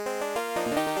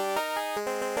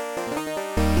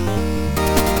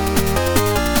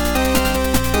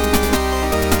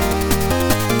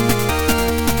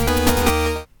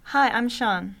I'm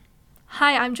Sean.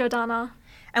 Hi, I'm Jordana.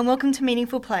 And welcome to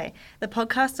Meaningful Play, the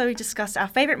podcast where we discuss our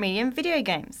favourite medium, video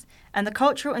games, and the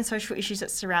cultural and social issues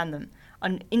that surround them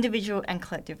on individual and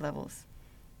collective levels.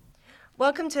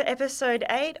 Welcome to episode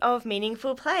 8 of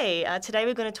Meaningful Play. Today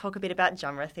we're going to talk a bit about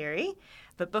genre theory.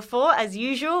 But before, as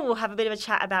usual, we'll have a bit of a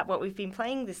chat about what we've been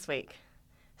playing this week.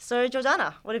 So,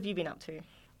 Jordana, what have you been up to?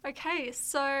 Okay,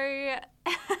 so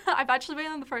I've actually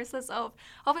been in the process of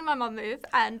helping my mum move,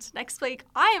 and next week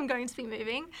I am going to be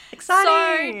moving.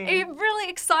 Exciting! So, really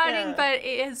exciting, but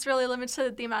it has really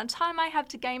limited the amount of time I have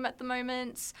to game at the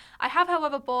moment. I have,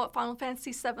 however, bought Final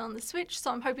Fantasy VII on the Switch, so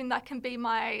I'm hoping that can be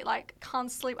my,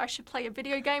 can't sleep, I should play a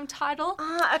video game title.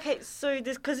 Okay, so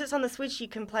because it's on the Switch, you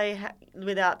can play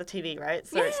without the TV, right?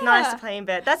 So it's nice to play in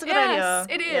bed. That's a good idea.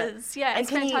 Yes, it is. Yeah, and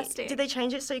it's fantastic. Did they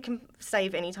change it so you can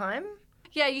save any time?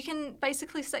 Yeah, you can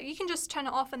basically you can just turn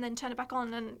it off and then turn it back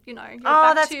on, and you're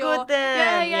back that's to your... good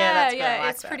then. That's good. I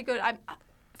like it's pretty good.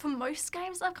 For most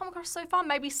games I've come across so far,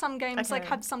 maybe some games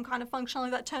have some kind of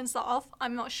functionality that turns that off.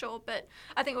 I'm not sure, but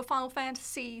I think with Final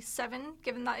Fantasy VII,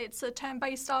 given that it's a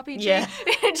turn-based RPG,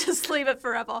 just leave it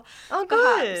forever. Oh,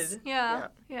 perhaps. good.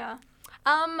 Yeah.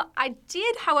 I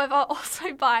did, however,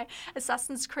 also buy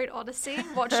Assassin's Creed Odyssey,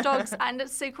 Watch Dogs, and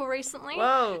its sequel recently.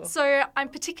 Whoa. So I'm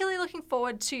particularly looking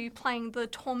forward to playing the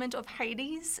Torment of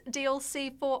Hades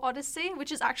DLC for Odyssey,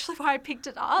 which is actually why I picked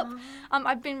it up.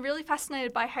 I've been really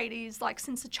fascinated by Hades,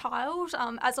 since a child,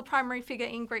 as a primary figure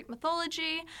in Greek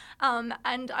mythology,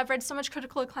 and I've read so much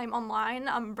critical acclaim online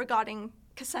regarding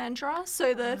Cassandra,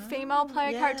 so the female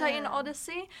player character in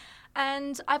Odyssey.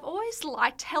 And I've always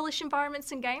liked hellish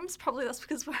environments in games. Probably that's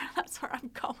because that's where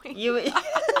I'm going. You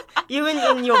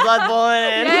and your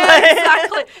Bloodborne.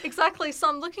 Yeah, exactly. So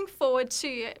I'm looking forward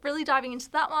to really diving into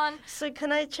that one. So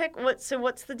can I check what's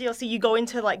the DLC? You go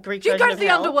into Greek version of hell? You go to the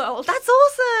underworld. That's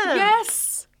awesome.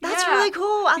 Yes. That's really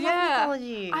cool. I love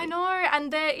mythology. I know.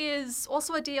 And there is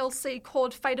also a DLC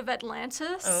called Fate of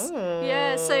Atlantis. Oh.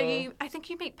 Yeah, so I think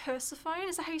you meet Persephone.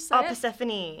 Is that how you say it?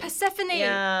 Persephone. Persephone.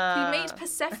 Yeah. You meet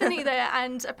Persephone there,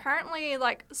 and apparently,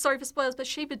 sorry for spoilers, but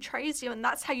she betrays you, and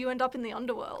that's how you end up in the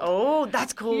underworld. Oh,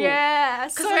 that's cool. Yeah.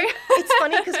 So it's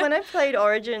funny because when I played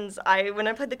Origins, when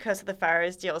I played the Curse of the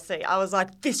Pharaohs DLC, I was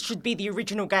like, this should be the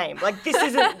original game. This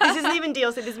isn't even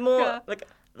DLC. There's more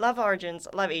love Origins,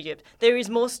 love Egypt. There is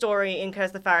more story in Curse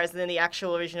of the Pharaohs than the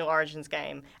actual original Origins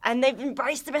game. And they've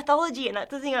embraced the mythology, and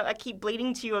that's the thing I keep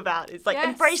bleeding to you about. It's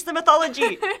embrace the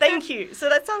mythology. Thank you. So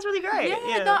that sounds really great.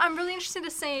 Yeah. No, I'm really interested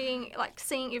in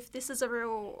seeing if this is a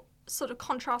real sort of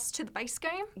contrast to the base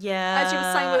game. Yeah. As you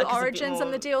were saying with Origins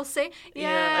and the DLC.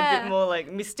 Yeah. A bit more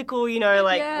mystical,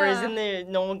 whereas in the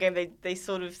normal game they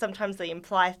sort of sometimes they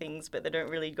imply things but they don't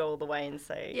really go all the way and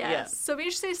say. Yeah. So we're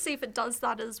interested to see if it does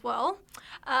that as well.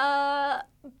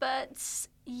 But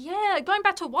yeah, going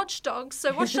back to Watch Dogs.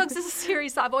 So Watch Dogs is a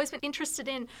series that I've always been interested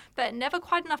in, but never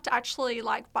quite enough to actually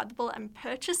bite the bullet and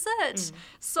purchase it.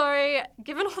 So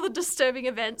given all the disturbing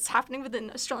events happening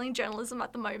within Australian journalism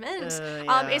at the moment,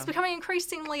 it's becoming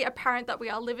increasingly apparent that we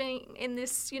are living in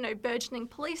this, burgeoning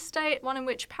police state, one in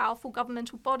which powerful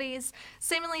governmental bodies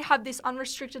seemingly have this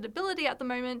unrestricted ability at the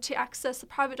moment to access the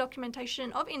private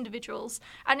documentation of individuals,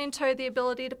 and in turn the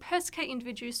ability to persecute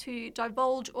individuals who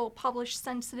divulge or publish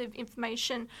sensitive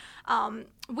information,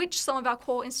 which some of our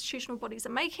core institutional bodies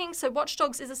are making. So Watch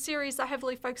Dogs is a series that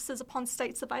heavily focuses upon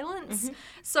state surveillance.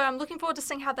 So I'm looking forward to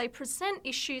seeing how they present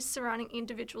issues surrounding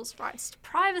individuals' rights to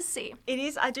privacy. It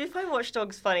is. I do find Watch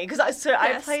Dogs funny because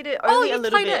I played it only a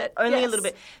little bit. A little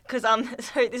bit. Because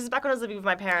so this is back when I was living with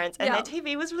my parents, and their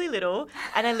TV was really little,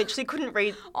 and I literally couldn't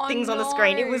read things on the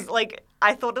screen. It was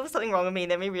I thought there was something wrong with me,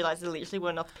 and then we realised there literally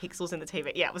weren't enough pixels in the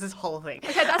TV. Yeah, it was this whole thing.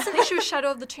 Okay, that's an issue with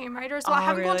Shadow of the Tomb Raider as well. I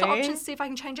haven't gone to options to see if I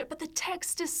can change it, but the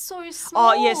text is so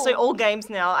small. Oh, yeah, so all games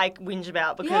now I whinge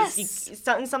about because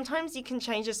sometimes you can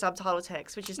change the subtitle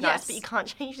text, which is nice, but you can't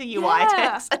change the UI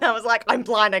text. And I was like, I'm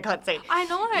blind, I can't see. I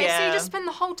know. Yeah. So you just spend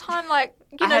the whole time,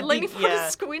 leaning forward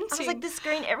and squinting. I was like, the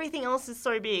screen, everything else is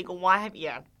so big. Why have...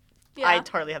 Yeah. I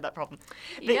totally have that problem.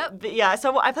 But yeah,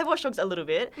 so I played Watch Dogs a little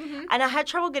bit, and I had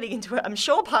trouble getting into it, I'm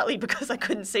sure partly because I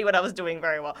couldn't see what I was doing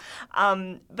very well.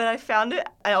 But I found it,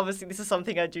 and obviously this is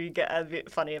something I do get a bit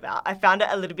funny about, I found it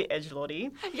a little bit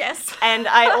edgelordy. Yes. And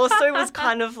I also was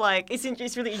kind of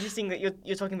it's really interesting that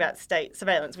you're talking about state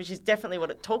surveillance, which is definitely what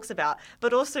it talks about,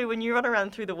 but also when you run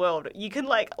around through the world, you can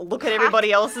look at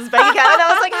everybody else's bank account, and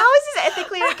I was like, how is this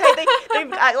ethically okay?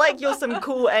 They act like you're some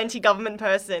cool anti-government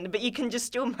person, but you can just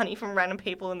steal money from random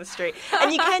people in the street.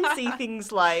 And you can see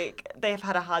things like they've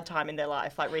had a hard time in their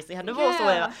life, like recently had a divorce or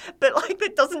whatever. But like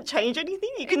that doesn't change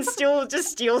anything. You can still just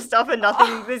steal stuff and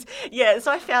nothing.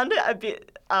 So I found it a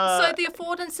bit... so the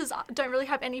affordances don't really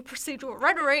have any procedural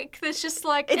rhetoric. There's just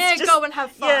like, go and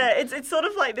have fun. Yeah, it's sort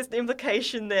of like this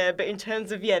implication there, but in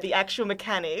terms of, the actual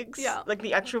mechanics, like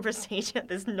the actual procedure,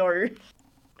 there's no...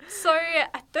 So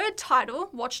a third title,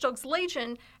 Watch Dogs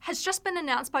Legion, has just been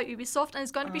announced by Ubisoft and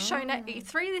is going to be shown at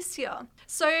E3 this year.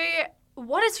 So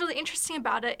what is really interesting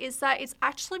about it is that it's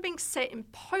actually being set in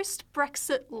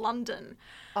post-Brexit London.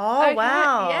 Oh, okay.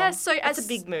 Wow. Yeah, so that's a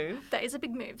big move. That is a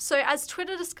big move. So as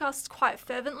Twitter discussed quite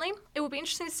fervently, it will be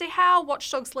interesting to see how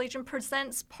Watch Dogs Legion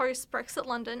presents post-Brexit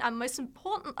London and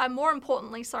more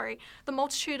importantly, the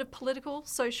multitude of political,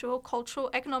 social, cultural,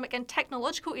 economic and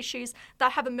technological issues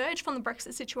that have emerged from the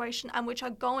Brexit situation and which are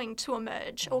going to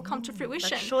emerge or come to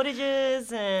fruition. Like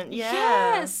shortages and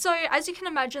Yeah, so as you can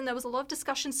imagine, there was a lot of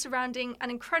discussion surrounding an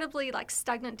incredibly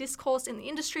stagnant discourse in the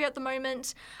industry at the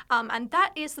moment, and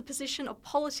that is the position of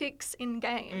politics in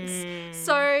games.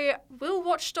 So will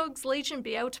Watch Dogs Legion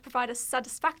be able to provide a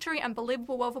satisfactory and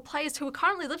believable world for players who are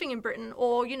currently living in Britain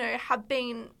or, have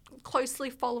been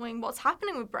closely following what's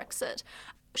happening with Brexit?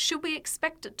 Should we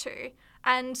expect it to?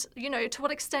 And, to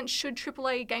what extent should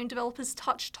AAA game developers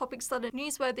touch topics that are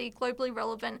newsworthy, globally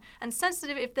relevant and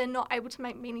sensitive if they're not able to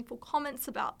make meaningful comments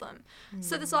about them?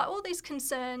 So there's all these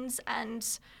concerns and...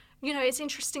 it's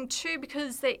interesting too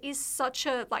because there is such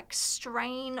a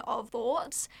strain of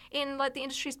thought in the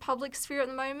industry's public sphere at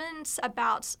the moment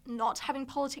about not having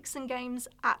politics in games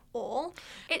at all.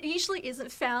 It usually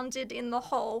isn't founded in the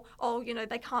whole,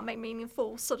 they can't make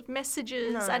meaningful sort of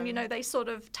messages and, they sort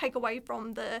of take away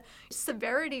from the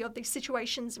severity of these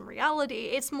situations in reality.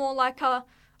 It's more like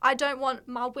I don't want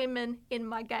my women in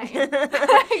my game,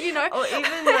 Or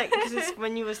even because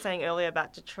when you were saying earlier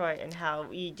about Detroit and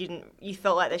how you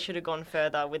felt like they should have gone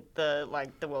further with the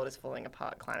world is falling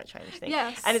apart climate change thing.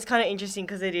 Yes. And it's kind of interesting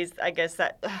because it is, I guess,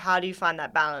 that how do you find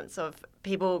that balance of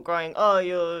people going, oh,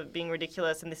 you're being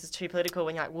ridiculous and this is too political,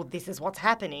 when you're like, well, this is what's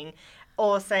happening.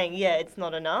 Or saying, it's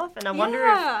not enough. And I wonder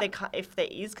if there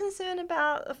is concern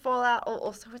about the fallout, or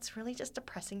also it's really just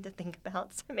depressing to think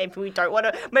about. So maybe we want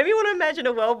to imagine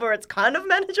a world where it's kind of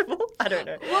manageable. I don't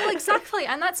know. Well, exactly.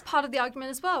 And that's part of the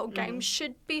argument as well. Games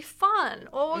should be fun.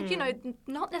 Or,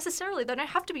 not necessarily. They don't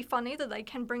have to be fun either. They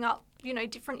can bring up,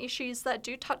 different issues that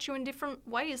do touch you in different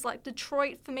ways. Like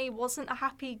Detroit, for me, wasn't a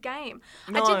happy game.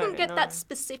 I didn't get that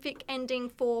specific ending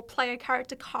for player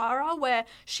character Kara, where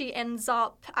she ends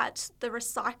up at the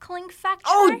recycling factory.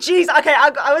 Oh, jeez. Okay,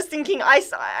 I was thinking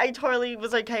I totally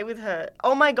was okay with her.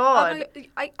 Oh, my God.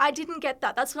 I didn't get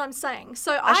that. That's what I'm saying.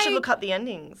 So I should look up the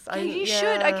endings. You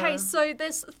should. Okay, so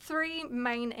there's 3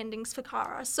 main endings for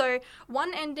Kara. So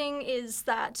one ending is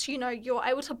that, you're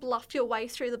able to bluff your way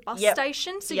through the bus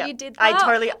station. So you did that.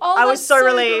 I was so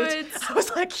relieved. Good. I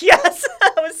was like, yes.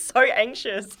 I was so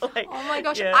anxious. Oh, my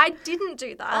gosh. Yeah. I didn't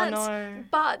do that. Oh, no.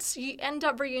 But you end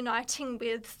up reuniting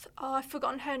with, I've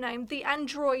forgotten her name, the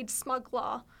android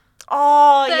smuggler.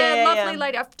 Oh, the lovely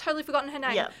lady. I've totally forgotten her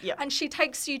name. Yeah. And she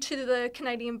takes you to the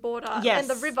Canadian border and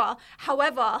the river.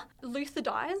 However, Luther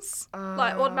dies.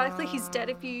 Automatically he's dead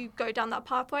if you go down that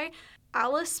pathway.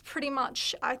 Alice pretty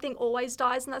much, I think, always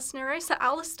dies in that scenario. So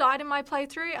Alice died in my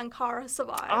playthrough and Kara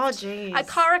survived. Oh, jeez.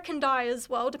 Kara can die as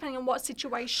well, depending on what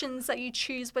situations that you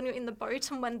choose when you're in the boat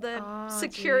and when the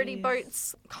security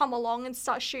boats come along and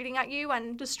start shooting at you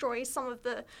and destroy some of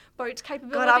the boat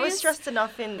capabilities. God, I was stressed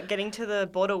enough in getting to the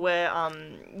border where, how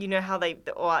I'm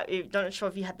not sure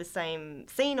if you had the same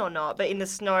scene or not, but in the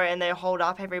snow and they hold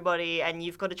up everybody and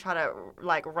you've got to try to,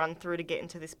 run through to get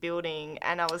into this building.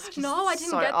 And I was just No, I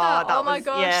didn't get that. Oh my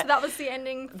gosh, that was the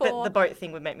ending for... But the boat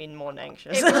thing would make me more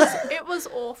anxious. It was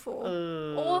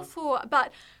awful. Awful.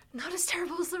 But not as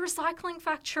terrible as the recycling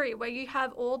factory, where you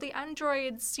have all the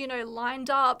androids, lined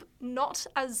up, not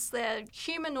as their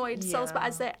humanoid selves, but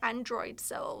as their android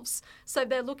selves. So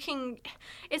they're looking...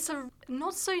 It's a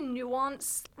not so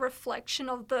nuanced reflection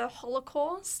of the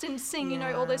Holocaust and seeing,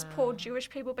 all those poor Jewish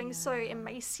people being so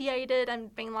emaciated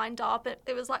and being lined up.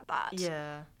 It was like that.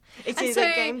 Yeah.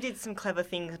 The game did some clever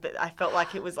things, but I felt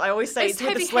like it was... I always say it's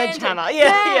with a sledgehammer.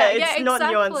 It's not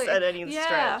nuanced at any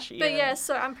stretch. But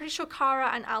so I'm pretty sure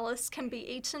Kara and Alice can be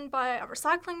eaten by a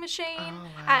recycling machine. Oh,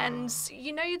 wow. And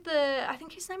I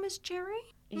think his name is Jerry?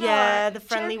 The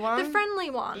friendly one? The friendly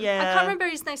one. Yeah. I can't remember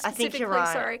his name specifically, I think you're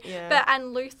right. Sorry. Yeah.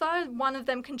 And Luther, one of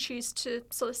them can choose to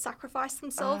sort of sacrifice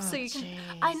themselves so you can... Geez.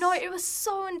 I know, it was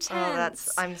so intense.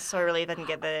 I'm so relieved I didn't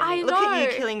get that. I Look know. at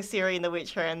you killing Ciri in The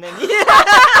Witcher and then...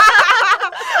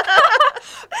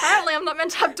 Apparently I'm not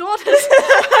meant to have daughters.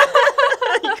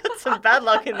 You got some bad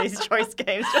luck in these choice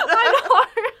games. I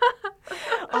know.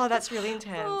 Oh, that's really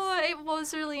intense. Oh, it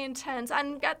was really intense.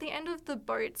 And at the end of the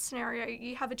boat scenario,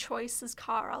 you have a choice as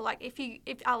Kara. Like,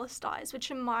 if Alice dies, which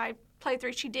in my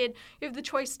playthrough she did, you have the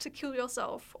choice to kill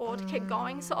yourself or to keep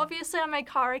going. So obviously I made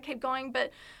Kara keep going,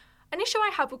 but an issue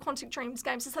I have with Quantic Dreams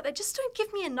games is that they just don't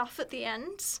give me enough at the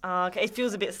end. Okay, it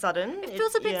feels a bit sudden. It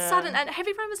feels a bit sudden, and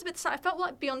Heavy Rain was a bit sudden. I felt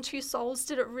like Beyond Two Souls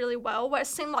did it really well, where it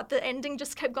seemed like the ending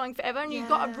just kept going forever, and you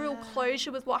got a real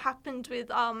closure with what happened with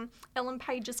Ellen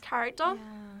Page's character.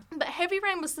 Yeah. But Heavy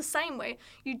Rain was the same way.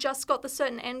 You just got the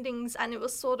certain endings, and it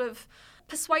was sort of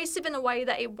persuasive in a way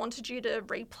that it wanted you to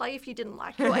replay if you didn't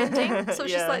like your ending. So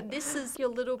it's just like, this is your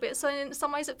little bit. So in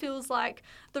some ways it feels like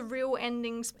the real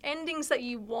endings that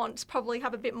you want probably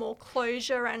have a bit more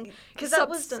closure and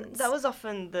substance. That was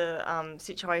often the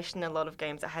situation in a lot of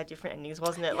games that had different endings,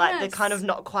 wasn't it? Yes. Like the kind of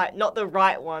not the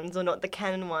right ones or not the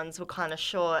canon ones were kind of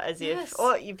short, as if,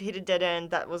 oh, you've hit a dead end,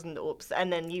 that wasn't oops.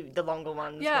 And then the longer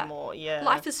ones were more,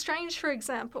 Life is Strange, for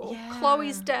example. Yeah.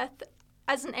 Chloe's death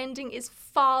as an ending is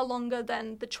far longer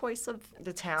than the choice of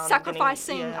the town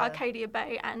sacrificing Arcadia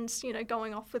Bay and,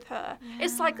 going off with her. Yeah.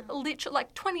 It's like literally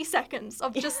like 20 seconds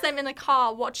of just them in a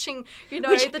car watching,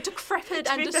 the decrepit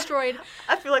and destroyed.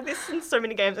 I feel like this in so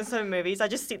many games and so many movies. I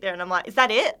just sit there and I'm like, is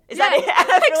that it? Is that it? And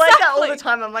I feel like that all the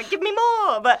time. I'm like, give me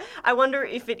more. But I wonder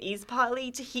if it is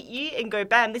partly to hit you and go,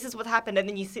 bam, this is what happened. And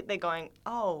then you sit there going,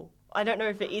 oh, I don't know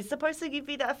if it is supposed to give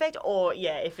you that effect or,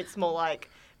 if it's more like,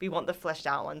 we want the fleshed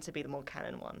out one to be the more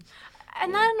canon one.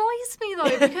 And that annoys me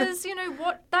though, because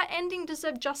that ending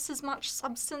deserved just as much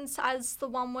substance as the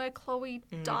one where Chloe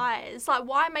dies. Like,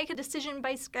 why make a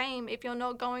decision-based game if you're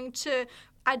not going to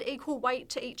add equal weight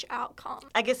to each outcome?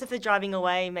 I guess if they're driving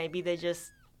away, maybe they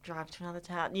just drive to another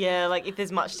town. Yeah, like if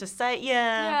there's much to say,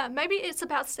 Yeah, maybe it's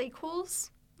about sequels.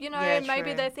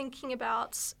 Maybe they're thinking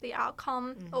about the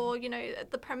outcome or,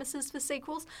 the premises for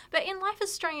sequels. But in Life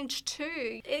is Strange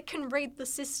 2, it can read the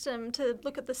system to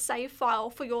look at the save file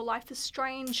for your Life is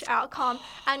Strange outcome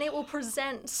and it will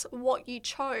present what you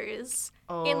chose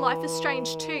in Life is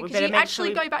Strange 2. Because you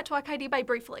actually go back to Arcadia Bay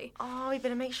briefly. Oh, we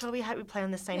better make sure we play on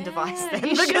the same device then.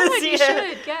 You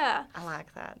should, yeah. I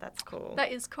like that. That's cool.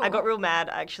 That is cool. I got real mad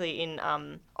actually in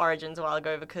Origins a while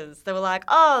ago because they were like,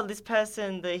 oh, this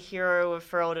person, the hero of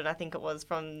Ferelden, I think it was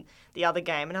from the other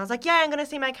game. And I was like, yeah, I'm going to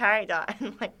see my character.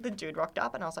 And the dude rocked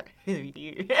up and I was like, who are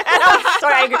you? And I was so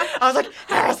angry. I was like,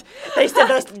 yes, they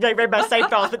said they read my save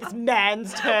files, but this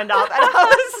man's turned up. And I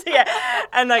was,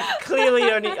 and clearly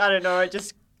only, I don't know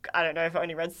if I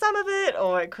only read some of it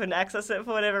or it couldn't access it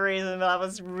for whatever reason, but I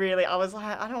was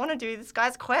like, I don't want to do this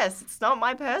guy's quest. It's not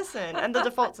my person. And the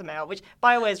default's a male, which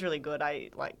BioWare is really good.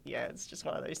 It's just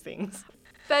one of those things.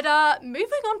 But moving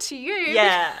on to you.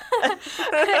 Yeah.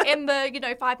 In the,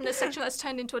 5-minute section that's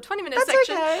turned into a 20-minute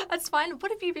section. Okay. That's fine.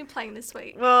 What have you been playing this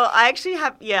week? Well, I actually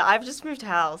have, I've just moved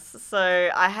house, so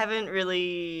I haven't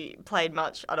really played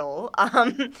much at all.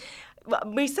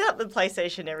 We set up the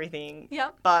PlayStation and everything,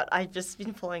 but I've just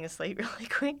been falling asleep really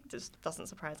quick. Just doesn't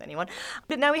surprise anyone.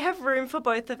 But now we have room for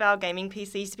both of our gaming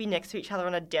PCs to be next to each other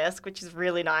on a desk, which is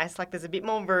really nice. There's a bit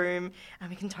more room,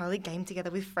 and we can totally game together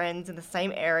with friends in the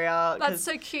same area. That's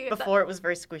so cute. Before it was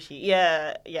very squishy.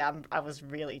 Yeah, I was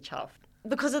really chuffed.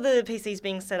 Because of the PCs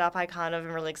being set up, I kind of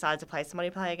am really excited to play some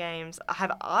multiplayer games. I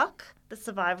have Ark, the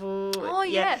survival. Oh,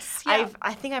 yes. Yeah.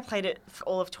 I think I played it for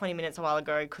all of 20 minutes a while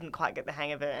ago, couldn't quite get the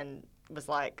hang of it, and was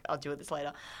like, I'll do this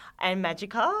later. And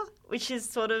Magicka, which is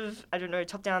sort of, I don't know,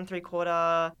 top-down,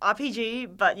 three-quarter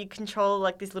RPG, but you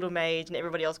control this little mage and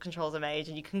everybody else controls a mage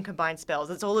and you can combine spells.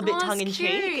 It's all a bit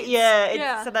tongue-in-cheek.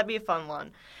 Yeah, so that'd be a fun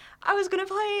one. I was going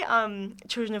to play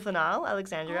Children of the Nile,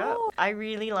 Alexandria. Oh. I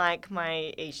really like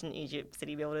my ancient Egypt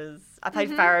city builders. I played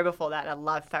Pharaoh before that and I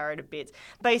love Pharaoh to bits.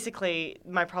 Basically,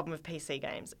 my problem with PC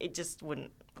games, it just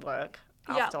wouldn't work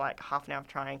after half an hour of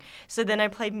trying. So then I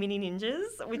played Mini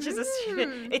Ninjas, which is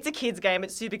it's a kid's game.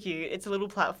 It's super cute. It's a little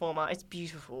platformer. It's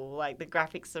beautiful. The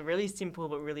graphics are really simple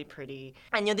but really pretty.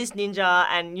 And you're this ninja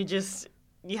and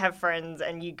you have friends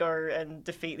and you go and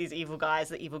defeat these evil guys.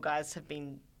 The evil guys have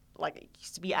been it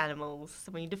used to be animals.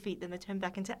 So when you defeat them, they turn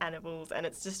back into animals. And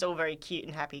it's just all very cute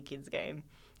and happy kids game.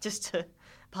 Just to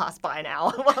pass by an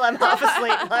hour while I'm half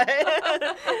asleep.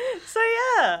 So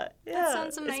that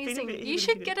sounds amazing. You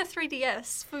should get a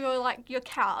 3DS for your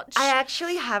couch. I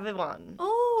actually have one.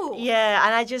 Oh. Yeah,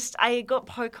 and I got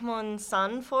Pokemon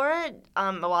Sun for it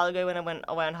a while ago when I went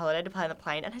away on holiday to play on the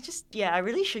plane, and I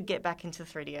really should get back into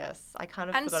 3DS. I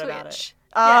kind of forgot about it.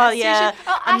 Oh, yeah.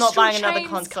 I'm not buying another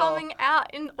console. Coming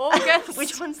out in August.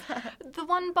 Which one's that? The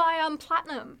one by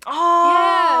Platinum.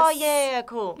 Oh, yes. Yeah,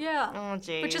 cool. Yeah. Oh,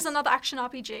 geez. Which is another action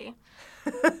RPG.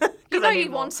 You know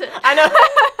you want it. I know.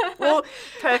 Well,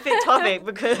 perfect topic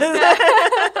because...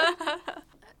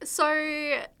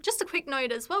 So, just a quick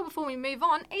note as well before we move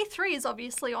on, E3 is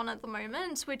obviously on at the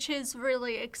moment, which is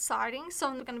really exciting. So,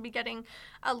 I'm going to be getting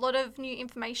a lot of new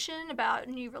information about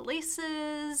new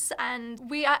releases, and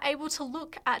we are able to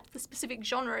look at the specific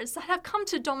genres that have come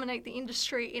to dominate the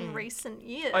industry in recent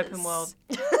years. Open world.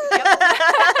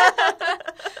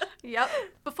 Yep.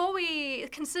 Before we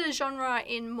consider genre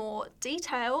in more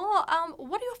detail,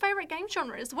 what are your favourite game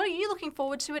genres? What are you looking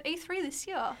forward to at E3 this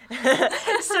year?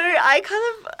 So I kind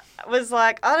of was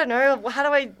like, I don't know, how do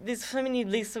I... There's so many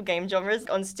lists of game genres.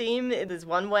 On Steam, there's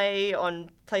one way.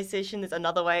 On PlayStation, there's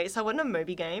another way. So I went on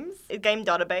Moby Games, a game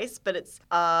database, but it's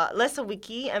less a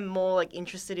wiki and more like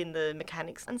interested in the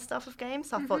mechanics and stuff of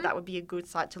games. So I thought that would be a good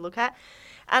site to look at.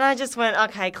 And I just went,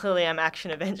 okay, clearly I'm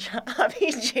action-adventure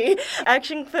RPG.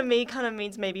 Action for me kind of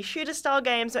means maybe shooter-style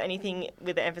games or anything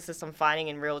with the emphasis on fighting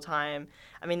in real time.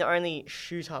 I mean, the only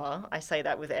shooter, I say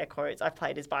that with air quotes, I've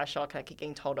played is Bioshock, and I keep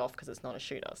getting told off because it's not a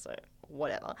shooter, so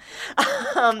whatever.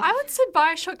 I would say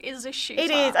Bioshock is a shooter. It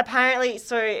is, apparently.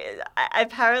 So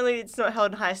apparently it's not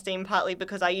held in high esteem, partly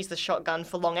because I use the shotgun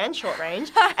for long and short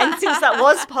range. And since that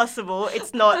was possible,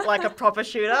 it's not like a proper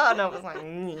shooter. And I was like,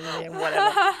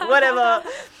 whatever.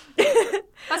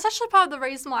 That's actually part of the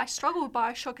reason why I struggle with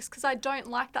Bioshock is because I don't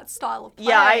like that style of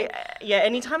play.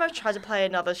 Anytime I've tried to play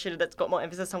another shooter that's got more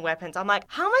emphasis on weapons, I'm like,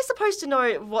 how am I supposed to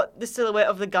know what the silhouette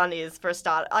of the gun is for a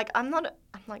start? Like, I'm not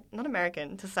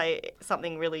American to say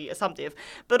something really assumptive,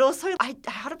 but also,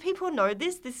 how do people know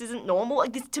this? This isn't normal.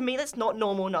 Like, this, to me, that's not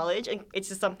normal knowledge, and it's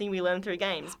just something we learn through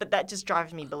games, but that just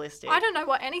drives me ballistic. I don't know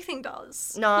what anything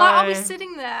does. No. Like, I'll be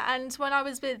sitting there, and when I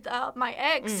was with my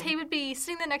ex, he would be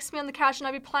sitting there next to me on the couch, and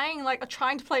I'd be playing, like,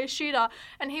 trying to play a shooter,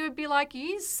 and he would be like,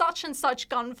 use such and such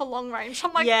gun for long range.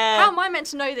 I'm like, how am I meant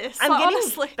to know this? I'm like, getting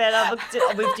honestly. better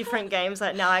with different games.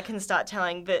 Like, now I can start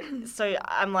telling, but so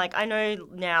I'm like, I know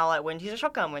now, like, when to use a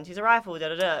shotgun, when to use a rifle,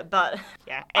 but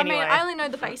yeah, anyway. I mean, I only know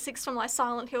the basics from, like,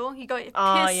 Silent Hill. You got your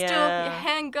pistol, your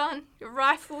handgun, your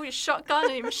rifle, your shotgun,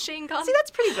 and your machine gun. See, that's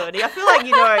pretty good. I feel like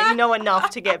you know enough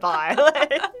to get by.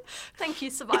 Thank you,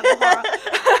 survival horror.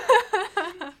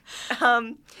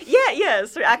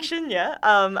 So action,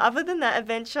 other than that,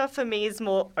 adventure for me is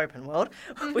more open world,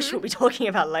 which we'll be talking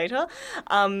about later.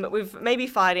 With maybe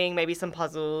fighting, maybe some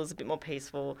puzzles, a bit more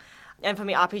peaceful. And for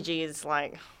me, RPG is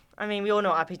like... I mean, we all know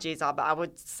what RPGs are, but I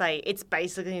would say it's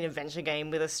basically an adventure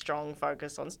game with a strong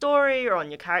focus on story or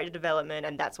on your character development,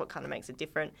 and that's what kind of makes it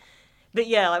different. But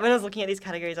yeah, like when I was looking at these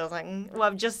categories, I was like, well,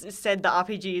 I've just said that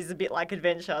RPG is a bit like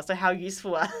adventure, so how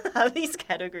useful are these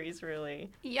categories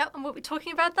really? Yep, and we'll be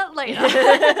talking about that later.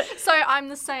 So I'm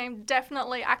the same.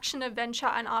 Definitely action, adventure,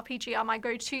 and RPG are my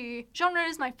go-to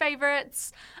genres, my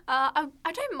favourites. I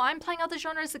don't mind playing other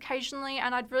genres occasionally,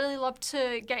 and I'd really love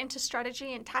to get into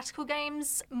strategy and tactical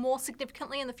games more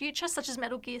significantly in the future, such as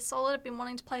Metal Gear Solid. I've been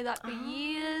wanting to play that for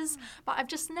years, but I've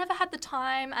just never had the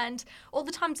time, and all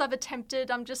the times I've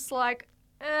attempted, I'm just like,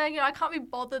 I can't be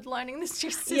bothered learning this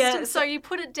new system, so you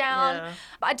put it down. Yeah.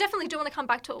 But I definitely do want to come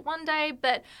back to it one day.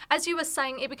 But as you were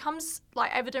saying, it becomes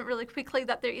like evident really quickly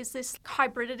that there is this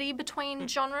hybridity between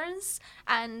genres,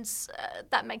 and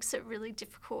that makes it really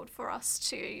difficult for us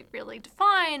to really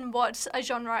define what a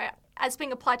genre as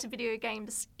being applied to video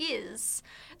games is.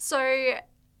 So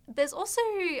there's also,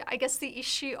 I guess, the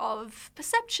issue of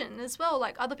perception as well.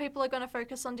 Like, other people are going to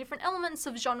focus on different elements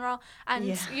of genre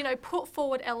and, put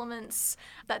forward elements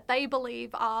that they believe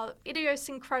are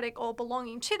idiosyncratic or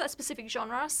belonging to that specific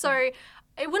genre. So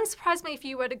it wouldn't surprise me if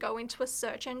you were to go into a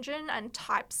search engine and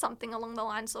type something along the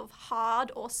lines of hard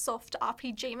or soft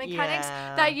RPG mechanics,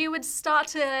 that you would start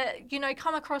to,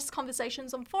 come across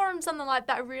conversations on forums and like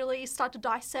that really start to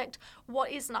dissect what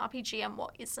is an RPG and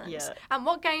what isn't. Yeah. And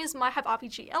what games might have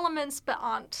RPG elements but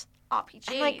aren't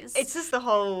RPGs. And like, it's just the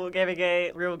whole game,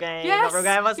 real game, not real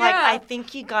game. I was like, I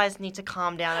think you guys need to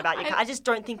calm down about your... I just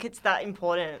don't think it's that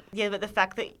important. Yeah, but the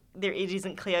fact that it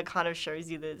isn't clear kind of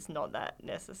shows you that it's not that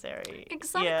necessary.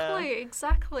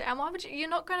 Exactly. And why would you're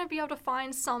not going to be able to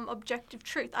find some objective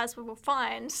truth, as we will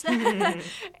find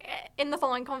in the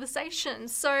following conversation.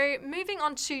 So moving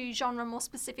on to genre more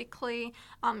specifically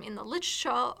in the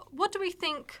literature, what do we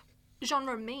think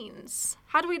genre means?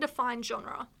 How do we define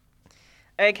genre?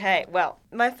 Okay, well,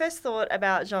 my first thought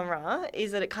about genre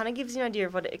is that it kind of gives you an idea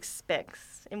of what it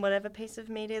expects in whatever piece of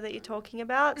media that you're talking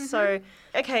about. Mm-hmm. So,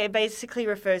 it basically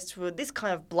refers to this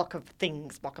kind of block of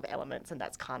elements, and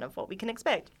that's kind of what we can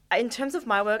expect. In terms of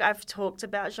my work, I've talked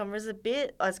about genres a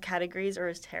bit as categories or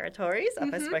as territories.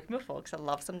 I've spoken before because I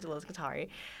love some Deleuze Guattari.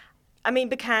 I mean,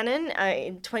 Buchanan,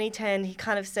 in 2010, he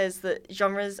kind of says that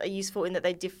genres are useful in that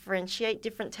they differentiate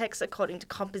different texts according to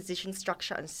composition,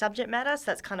 structure, and subject matter. So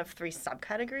that's kind of 3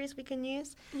 subcategories we can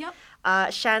use. Yep.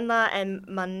 Chandler and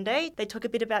Monday, they talk a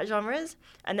bit about genres,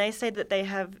 and they say that they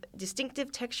have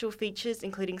distinctive textual features,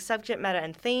 including subject matter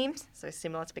and themes, so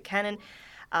similar to Buchanan,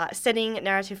 setting,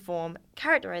 narrative form,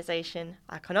 characterization,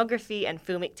 iconography, and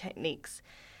filmic techniques.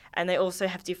 And they also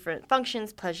have different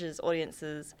functions, pleasures,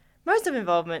 audiences, modes of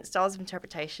involvement, styles of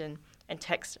interpretation, and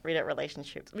text-reader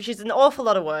relationships, which is an awful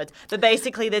lot of words. But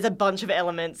basically, there's a bunch of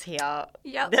elements here.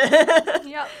 Yep.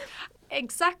 Yep.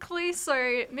 Exactly.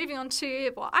 So moving on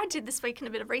to what I did this week in a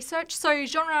bit of research. So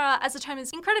genre as a term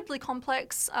is incredibly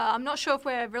complex. I'm not sure if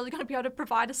we're really going to be able to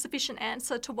provide a sufficient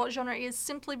answer to what genre is,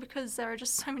 simply because there are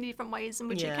just so many different ways in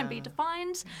which it can be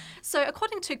defined. So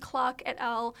according to Clark et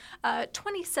al.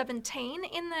 2017,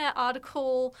 in their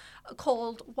article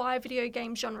called Why Video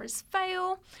Game Genres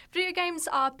Fail, video games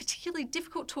are particularly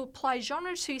difficult to apply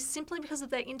genre to simply because of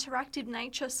their interactive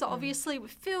nature. So obviously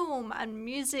with film and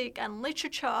music and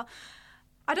literature,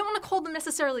 I don't want to call them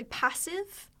necessarily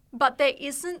passive, but there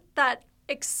isn't that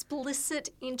explicit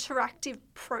interactive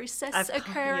process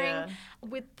occurring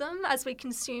with them as we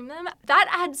consume them. That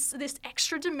adds this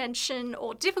extra dimension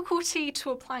or difficulty to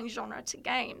applying genre to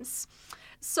games.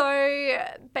 So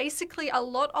basically, a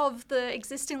lot of the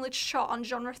existing literature on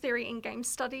genre theory in game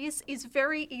studies is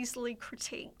very easily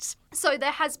critiqued. So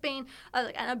there has been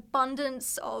an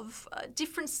abundance of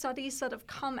different studies that have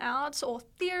come out, or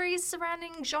theories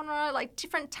surrounding genre, like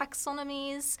different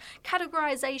taxonomies,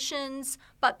 categorizations,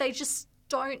 but they just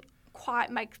don't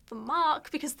quite make the mark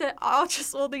because there are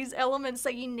just all these elements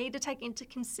that you need to take into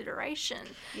consideration.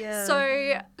 Yeah.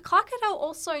 So Clark et al.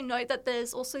 Also note that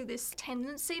there's also this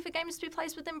tendency for games to be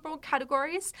placed within broad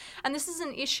categories, and this is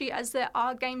an issue as there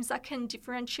are games that can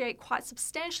differentiate quite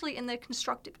substantially in their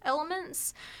constructive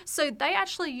elements. So they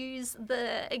actually use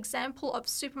the example of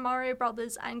Super Mario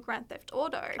Brothers and Grand Theft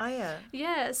Auto. Oh, yeah.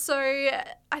 Yeah, so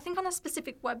I think on a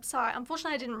specific website,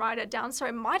 unfortunately I didn't write it down, so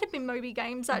it might have been Moby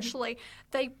Games actually,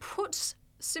 they put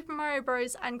Super Mario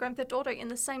Bros. And Grand Theft Auto in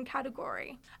the same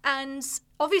category. And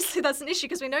obviously that's an issue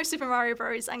because we know Super Mario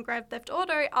Bros. And Grand Theft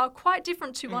Auto are quite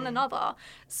different to one another.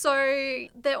 So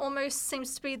there almost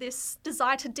seems to be this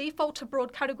desire to default to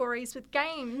broad categories with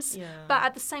games, but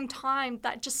at the same time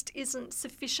that just isn't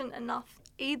sufficient enough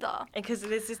either. Because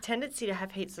there's this tendency to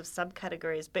have heaps of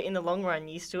subcategories, but in the long run,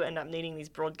 you still end up needing these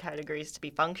broad categories to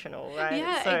be functional, right?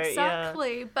 Yeah, so,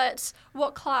 exactly. Yeah. But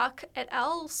what Clark et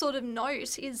al. Sort of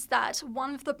note is that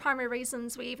one of the primary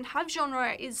reasons we even have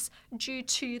genre is due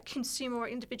to consumer or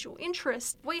individual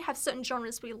interest. We have certain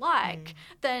genres we like,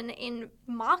 then in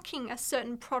marking a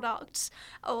certain product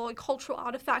or cultural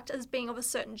artifact as being of a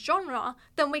certain genre,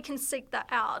 then we can seek that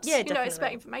out. Yeah, definitely. It's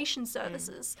about information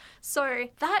services. So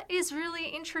that is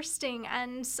really interesting,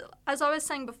 and as I was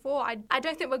saying before, I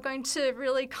don't think we're going to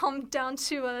really come down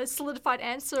to a solidified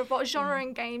answer of what genre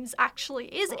in games actually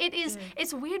is.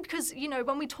 It's weird because, you know,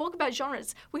 when we talk about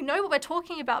genres, we know what we're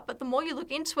talking about, but the more you look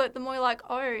into it, the more you're like,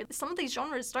 oh, some of these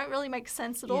genres don't really make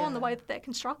sense at all in the way that they're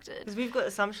constructed. Because we've got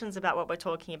assumptions about what we're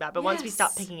talking about, but once we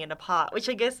start picking it apart, which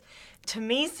I guess to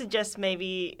me suggests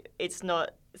maybe it's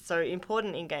not so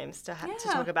important in games to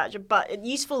talk about, but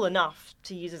useful enough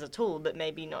to use as a tool, but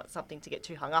maybe not something to get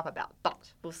too hung up about.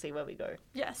 But we'll see where we go.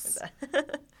 Yes.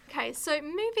 Okay, so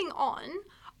moving on,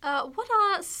 what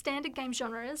are standard game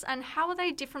genres and how are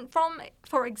they different from,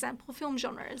 for example, film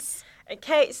genres?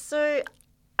 Okay, so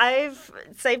I've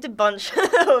saved a bunch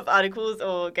of articles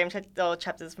or or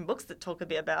chapters from books that talk a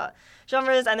bit about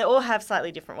genres, and they all have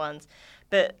slightly different ones.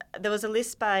 But there was a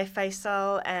list by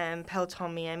Faisal and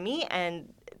Peltomiemi,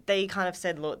 and they kind of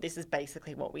said, look, this is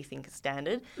basically what we think is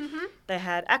standard. They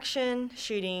had action,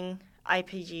 shooting,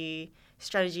 RPG,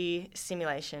 strategy,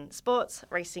 simulation, sports,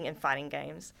 racing, and fighting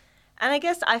games. And I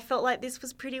guess I felt like this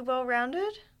was pretty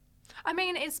well-rounded. I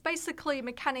mean, it's basically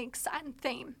mechanics and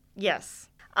theme. Yes.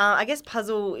 I guess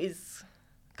puzzle is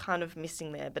kind of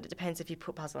missing there, but it depends if you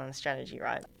put puzzle and strategy,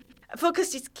 right? For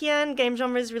Kostiskian, game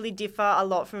genres really differ a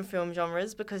lot from film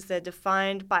genres because they're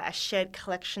defined by a shared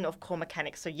collection of core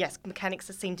mechanics. So yes, mechanics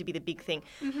seem to be the big thing.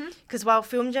 Because while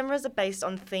film genres are based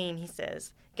on theme, he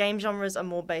says, game genres are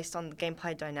more based on the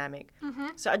gameplay dynamic.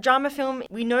 So a drama film,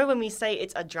 we know when we say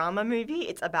it's a drama movie,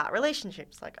 it's about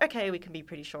relationships. Like, okay, we can be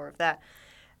pretty sure of that.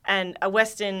 And a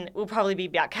Western will probably be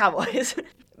about cowboys.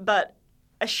 But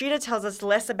a shooter tells us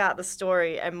less about the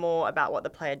story and more about what the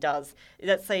player does.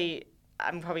 Let's say,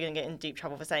 I'm probably going to get in deep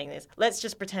trouble for saying this. Let's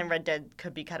just pretend Red Dead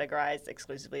could be categorized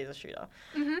exclusively as a shooter.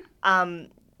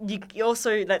 you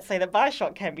also, let's say that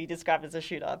Bioshock can be described as a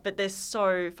shooter, but they're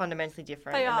so fundamentally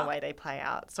different in the way they play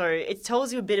out. So it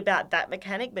tells you a bit about that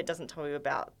mechanic, but doesn't tell you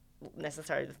about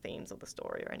necessarily the themes or the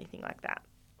story or anything like that.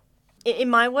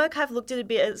 In my work, I've looked at a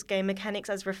bit as game mechanics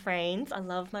as refrains. I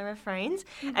love my refrains.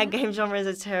 And game genres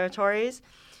as territories.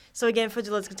 So again, for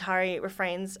Deleuze Guattari,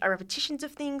 refrains are repetitions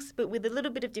of things, but with a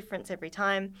little bit of difference every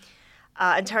time.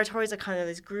 And territories are kind of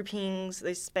those groupings,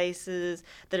 those spaces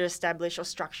that are established or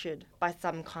structured by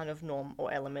some kind of norm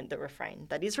or element, the refrain,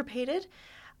 that is repeated.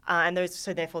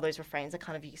 Therefore those refrains are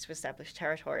kind of used to establish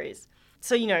territories.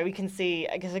 So, we can see,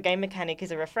 I guess a game mechanic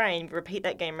is a refrain, repeat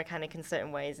that game mechanic in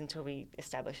certain ways until we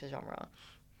establish a genre.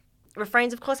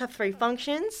 Refrains, of course, have 3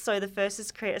 functions. So the first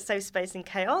is create a safe space in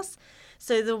chaos.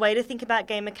 So the way to think about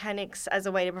game mechanics as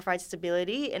a way to provide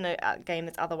stability in a game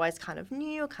that's otherwise kind of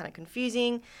new or kind of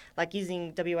confusing, like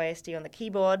using WASD on the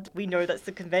keyboard. We know that's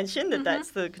the convention,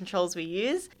 that's the controls we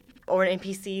use. Or an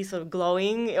NPC sort of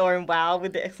glowing, or in WoW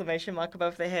with the exclamation mark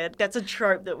above their head. That's a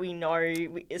trope that we know.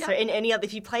 So in any other,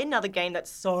 if you play another game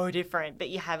that's so different, but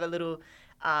you have a little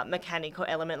mechanic or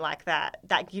element like that,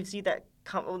 that gives you that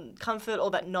comfort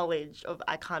or that knowledge of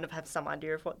I kind of have some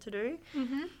idea of what to do.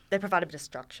 They provide a bit of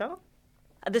structure.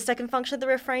 The second function of the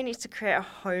refrain is to create a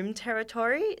home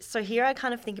territory. So here I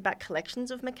kind of think about collections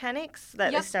of mechanics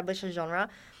that establish a genre.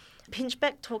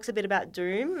 Pinchbeck talks a bit about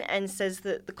Doom and says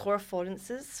that the core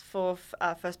affordances for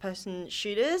first-person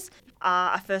shooters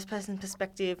are a first-person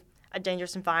perspective, a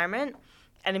dangerous environment,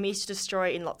 enemies to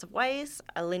destroy in lots of ways,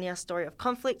 a linear story of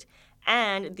conflict,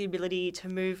 and the ability to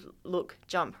move, look,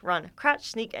 jump, run, crouch,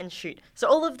 sneak, and shoot. So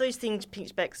all of those things,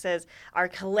 Pinchbeck says, are a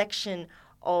collection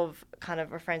of kind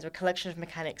of refrains or a collection of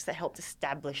mechanics that helped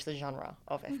establish the genre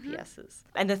of FPSs.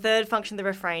 And the third function of the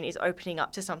refrain is opening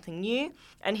up to something new.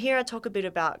 And here I talk a bit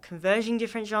about converging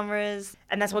different genres,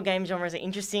 and that's what game genres are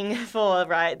interesting for,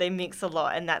 right? They mix a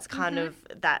lot, and that's kind of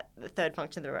the third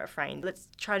function of the refrain. Let's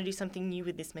try to do something new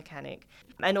with this mechanic.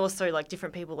 And also, like,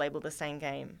 different people label the same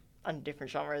game under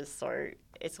different genres, so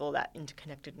it's all that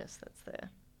interconnectedness that's there.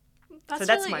 That's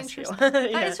really my interesting. That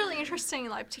is really interesting,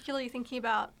 like particularly thinking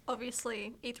about,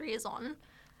 obviously, E3 is on.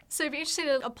 So it'd be interesting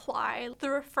to apply the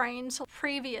refrain to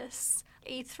previous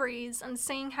E3s and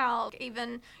seeing how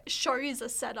even shows are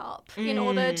set up in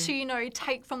order to,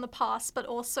 take from the past but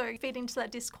also feed into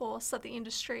that discourse that the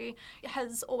industry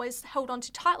has always held on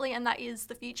to tightly, and that is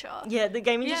the future. Yeah, the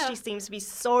game industry seems to be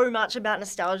so much about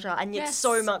nostalgia and yet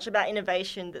so much about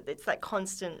innovation that it's that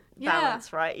constant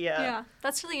balance, right? Yeah,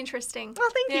 that's really interesting.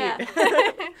 Oh, thank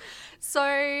you.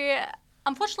 So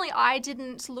unfortunately, I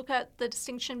didn't look at the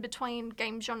distinction between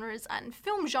game genres and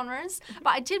film genres,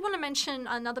 but I did want to mention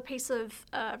another piece of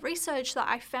research that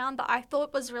I found that I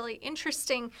thought was really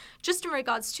interesting just in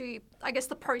regards to, I guess,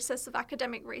 the process of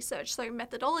academic research, so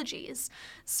methodologies.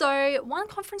 So one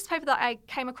conference paper that I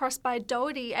came across by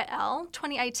Doherty et al.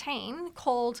 2018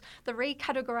 called The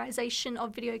Recategorization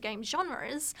of Video Game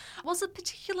Genres was of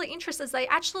particular interest as they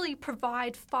actually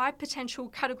provide 5 potential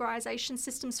categorization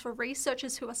systems for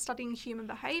researchers who are studying human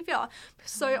behaviour.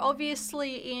 So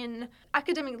obviously in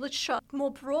academic literature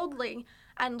more broadly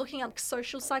and looking at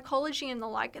social psychology and the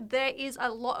like, there is a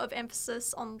lot of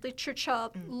emphasis on literature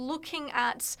looking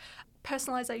at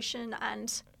personalization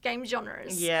and game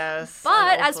genres. Yes.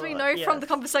 But as we know from the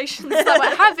conversations that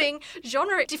we're having,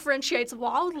 genre differentiates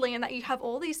wildly in that you have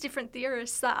all these different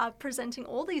theorists that are presenting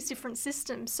all these different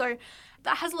systems. So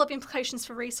that has a lot of implications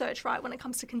for research, right, when it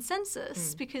comes to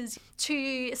consensus, because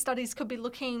 2 studies could be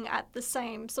looking at the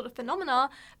same sort of phenomena,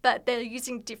 but they're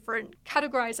using different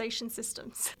categorization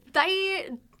systems. They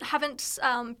haven't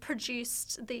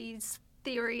produced these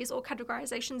theories or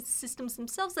categorization systems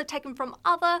themselves. They're taken from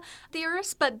other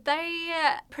theorists, but they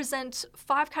present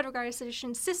 5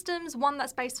 categorization systems, one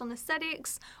that's based on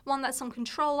aesthetics, one that's on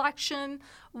control action,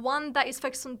 one that is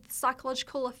focused on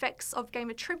psychological effects of game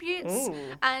attributes,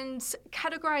 and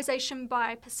categorization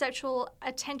by perceptual,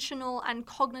 attentional, and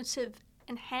cognitive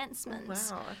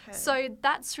enhancements. Oh, wow, okay. So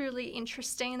that's really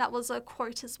interesting. That was a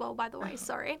quote as well, by the way,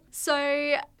 sorry. So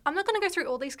I'm not going to go through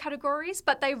all these categories,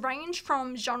 but they range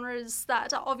from genres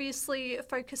that are obviously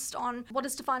focused on what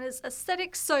is defined as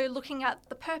aesthetics. So looking at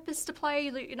the purpose to play,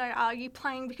 are you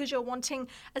playing because you're wanting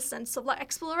a sense of like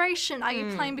exploration? Are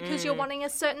you playing because you're wanting a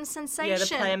certain sensation? Yeah, the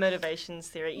player motivations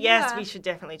theory. Yes, we should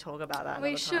definitely talk about that.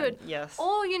 We should. Yes.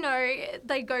 Or,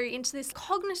 they go into this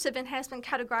cognitive enhancement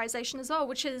categorization as well,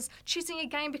 which is choosing a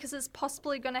game because it's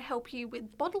possibly going to help you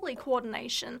with bodily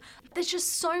coordination. There's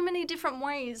just so many different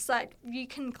ways that you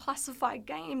can classify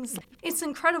games. It's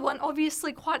incredible and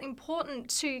obviously quite important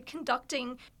to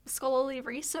conducting scholarly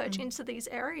research into these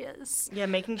areas. Yeah,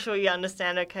 making sure you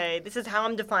understand, okay, this is how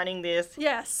I'm defining this.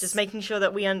 Yes. Just making sure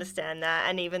that we understand that,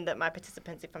 and even that my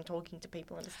participants, if I'm talking to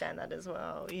people, understand that as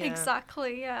well. Yeah.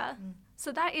 Exactly, yeah.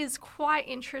 So that is quite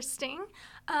interesting.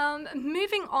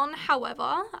 Moving on,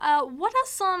 however, what are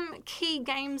some key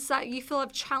games that you feel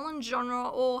have challenged genre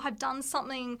or have done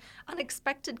something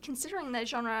unexpected considering their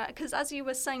genre? Because as you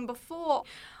were saying before,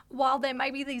 while there may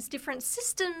be these different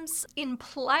systems in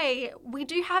play, we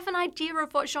do have an idea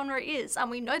of what genre is,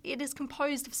 and we know it is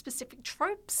composed of specific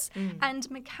tropes and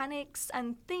mechanics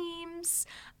and themes.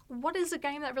 What is a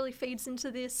game that really feeds into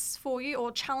this for you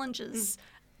or challenges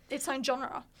its own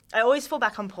genre? I always fall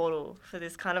back on Portal for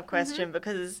this kind of question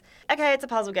because, okay, it's a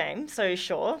puzzle game, so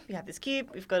sure, we have this cube,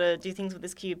 we've got to do things with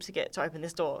this cube to get to open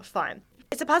this door, fine.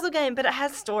 It's a puzzle game, but it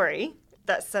has story.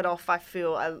 That set off, I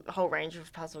feel, a whole range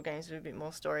of puzzle games with a bit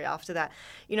more story after that.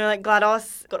 You know, like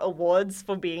GLaDOS got awards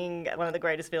for being one of the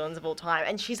greatest villains of all time,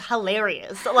 and she's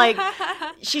hilarious. Like,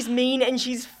 she's mean and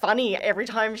she's funny every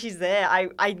time she's there.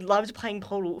 I loved playing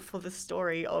Portal for the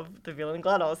story of the villain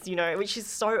GLaDOS, you know, which is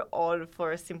so odd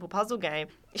for a simple puzzle game.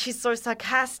 She's so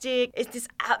sarcastic. It's this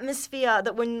atmosphere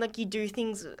that when, like, you do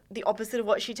things the opposite of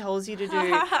what she tells you to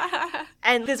do.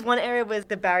 And there's one area where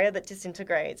the barrier that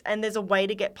disintegrates, and there's a way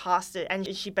to get past it.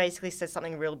 And she basically says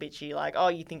something real bitchy, like, oh,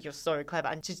 you think you're so clever,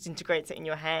 and just integrates it in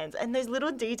your hands. And those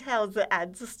little details that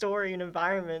add to story and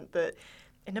environment that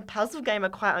in a puzzle game are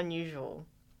quite unusual,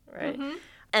 right?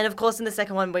 And of course, in the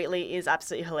second one, Wheatley is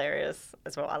absolutely hilarious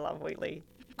as well. I love Wheatley.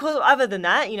 Because other than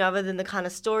that, you know, other than the kind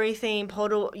of story theme,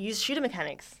 Portal used shooter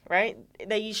mechanics, right?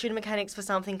 They use shooter mechanics for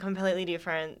something completely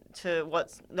different to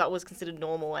that was considered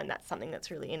normal, and that's something that's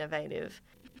really innovative.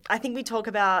 I think we talk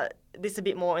about this a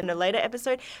bit more in a later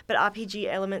episode, but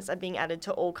RPG elements are being added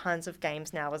to all kinds of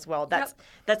games now as well.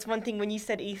 That's one thing. When you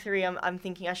said E3, I'm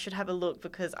thinking I should have a look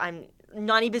because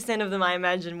 90% of them I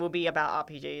imagine will be about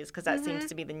RPGs because that seems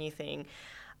to be the new thing.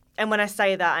 And when I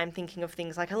say that, I'm thinking of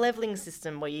things like a leveling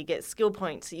system where you get skill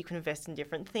points that you can invest in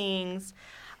different things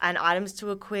and items to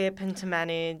equip and to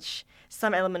manage,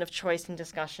 some element of choice and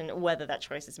discussion, whether that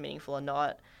choice is meaningful or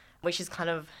not, which is kind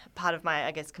of part of my,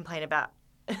 I guess, complaint about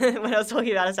when I was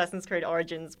talking about Assassin's Creed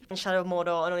Origins and Shadow of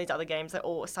Mordor and all these other games. They're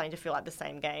all starting to feel like the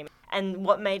same game. And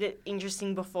what made it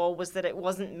interesting before was that it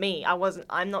wasn't me.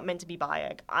 I'm not meant to be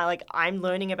Bayek. I'm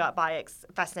learning about Bayek's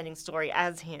fascinating story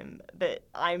as him, but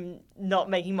I'm not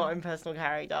making my own personal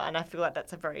character. And I feel like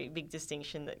that's a very big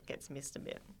distinction that gets missed a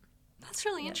bit. That's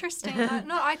really interesting.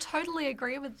 No, I totally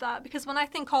agree with that because when I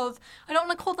think of, I don't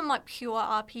want to call them like pure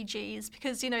RPGs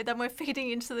because, you know, then we're feeding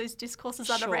into those discourses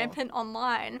that are rampant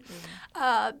online.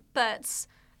 But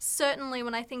certainly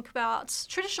when I think about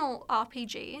traditional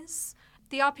RPGs,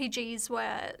 the RPGs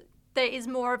where there is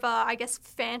more of a, I guess,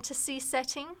 fantasy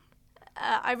setting,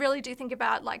 I really do think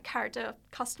about like character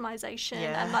customization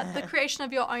and like the creation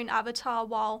of your own avatar,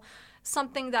 while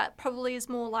something that probably is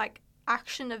more like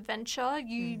action adventure,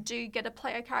 you do get a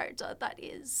player character that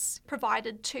is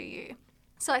provided to you.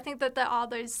 So I think that there are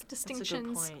those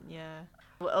distinctions. That's a good point, yeah.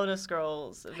 Well, Elder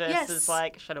Scrolls versus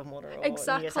like Shadow of Mordor or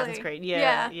exactly. New Assassin's Creed.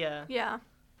 Yeah.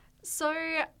 So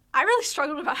I really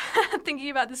struggled about thinking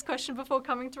about this question before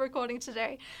coming to recording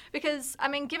today because, I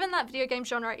mean, given that video game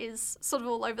genre is sort of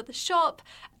all over the shop,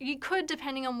 you could,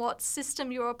 depending on what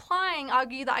system you're applying,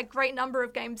 argue that a great number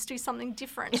of games do something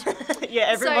different.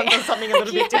 Everyone does something a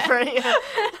little bit different. Yeah.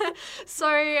 So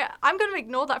I'm going to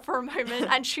ignore that for a moment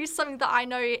and choose something that I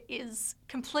know is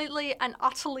completely and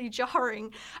utterly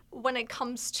jarring when it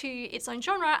comes to its own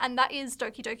genre, and that is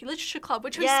Doki Doki Literature Club,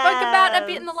 which we spoke about a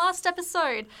bit in the last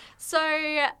episode.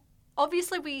 So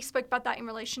obviously we spoke about that in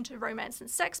relation to romance and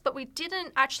sex, but we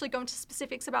didn't actually go into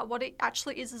specifics about what it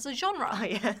actually is as a genre. Oh,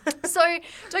 yeah. So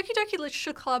Doki Doki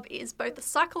Literature Club is both a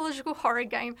psychological horror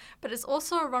game, but it's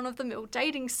also a run-of-the-mill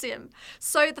dating sim.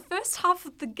 So the first half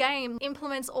of the game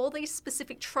implements all these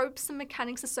specific tropes and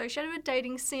mechanics associated with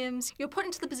dating sims. You're put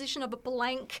into the position of a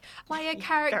blank player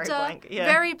character,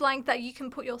 very blank that you can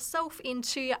put yourself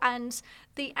into, and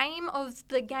the aim of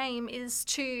the game is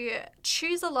to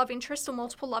choose a love interest or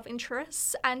multiple love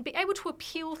interests and be able to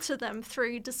appeal to them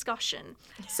through discussion.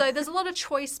 So there's a lot of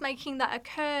choice making that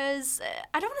occurs.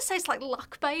 I don't want to say it's like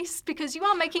luck based because you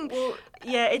are making. Well,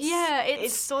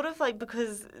 it's sort of like,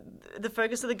 because the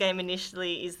focus of the game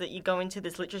initially is that you go into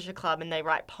this literature club and they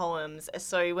write poems.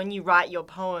 So when you write your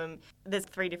poem, there's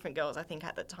 3 different girls, I think,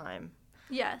 at the time.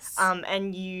 Yes.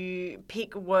 And you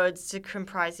pick words to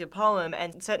comprise your poem,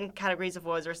 and certain categories of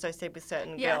words are associated with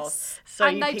certain girls. So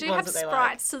and you they pick do ones have that they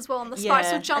sprites like. as well, and the Yeah, sprites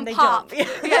will and jump they up.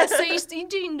 jump. Yeah, so you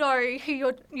do know who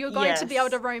you're going to be able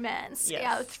to Yes. romance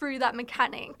Yes. through that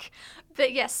mechanic.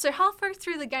 But yes, so halfway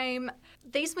through the game,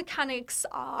 these mechanics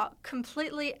are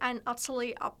completely and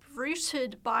utterly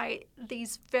uprooted by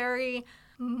these very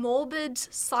morbid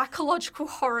psychological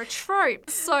horror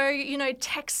tropes. So,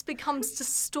 text becomes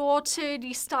distorted.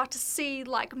 You start to see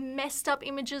like messed up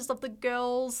images of the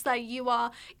girls that you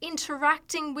are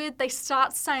interacting with. They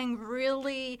start saying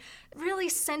really, really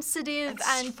sensitive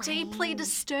and deeply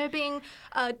disturbing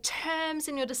terms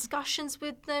in your discussions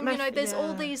with them. There's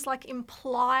all these like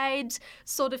implied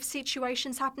sort of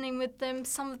situations happening with them.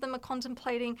 Some of them are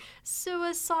contemplating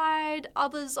suicide.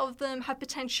 Others of them have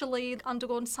potentially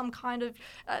undergone some kind of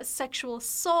sexual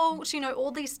assault.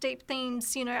 All these deep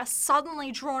themes, are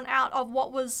suddenly drawn out of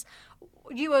what was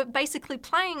you were basically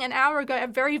playing an hour ago. A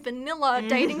very vanilla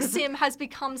dating sim has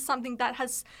become something that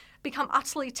has become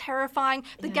utterly terrifying.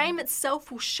 The game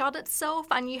itself will shut itself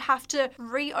and you have to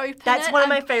reopen That's it. one of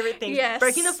my favourite things. Yes.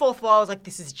 Breaking the fourth wall, I was like,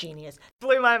 this is genius.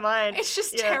 Blew my mind. It's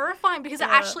just terrifying because it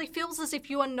actually feels as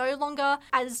if you are no longer,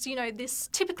 as this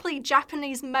typically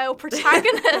Japanese male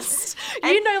protagonist,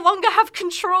 you no longer have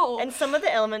control. And some of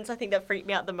the elements I think that freaked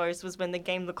me out the most was when the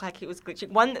game looked like it was glitching.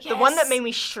 The one that made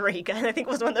me shriek, and I think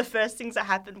was one of the first things that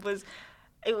happened, was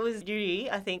it was Yuri,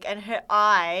 I think, and her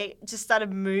eye just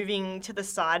started moving to the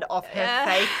side of her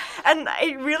face. And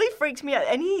it really freaked me out.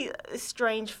 Any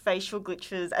strange facial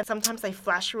glitches, and sometimes they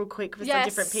flash real quick with a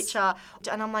different picture.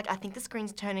 And I'm like, I think the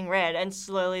screen's turning red, and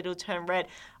slowly it'll turn red.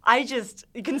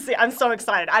 You can see, I'm so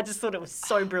excited. I just thought it was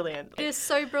so brilliant. It is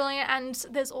so brilliant, and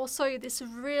there's also this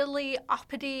really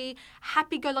uppity,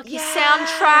 happy-go-lucky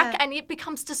soundtrack, and it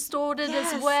becomes distorted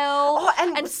as well.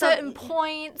 Oh, and certain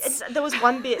points. There was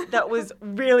one bit that was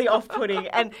really off-putting,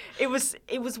 and it was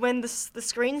when the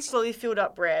screen slowly filled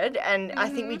up red, and I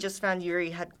think we just found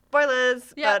Yuri had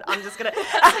spoilers, but I'm just gonna.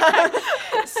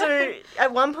 So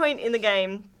at one point in the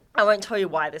game, I won't tell you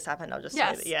why this happened. I'll just say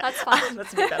that. Yeah, that's fine.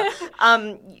 That's a bit better.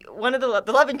 One of the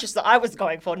love interests that I was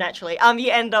going for naturally.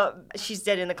 You end up, she's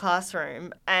dead in the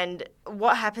classroom, and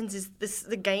what happens is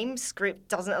the game script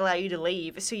doesn't allow you to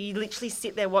leave, so you literally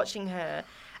sit there watching her,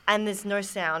 and there's no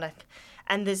sound,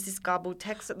 and there's this garbled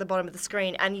text at the bottom of the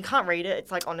screen, and you can't read it.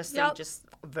 It's like honestly just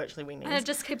virtually winging. And it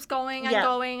just keeps going and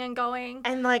going and going.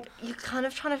 And like you're kind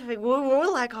of trying to figure.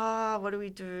 We're like, what do we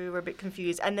do? We're a bit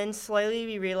confused, and then slowly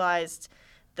we realised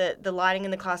that the lighting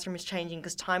in the classroom was changing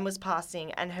because time was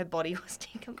passing and her body was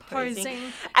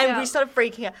decomposing. And we started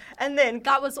freaking out. And then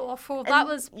that was awful. That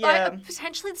was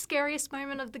potentially the scariest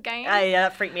moment of the game.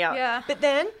 That freaked me out. Yeah. But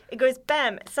then it goes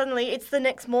bam. Suddenly it's the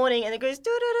next morning and it goes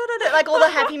like all the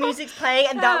happy music's playing,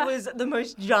 and that was the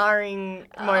most jarring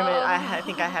moment I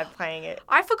think I had playing it.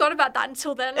 I forgot about that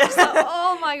until then. I was like,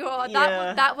 oh my god,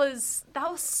 that was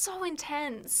so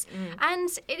intense. And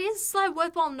it is like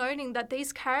worthwhile noting that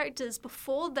these characters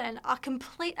before then are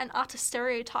complete and utter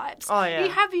stereotypes. Oh, yeah. You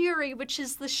have Yuri, which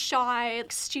is the shy,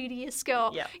 studious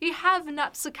girl. Yeah. You have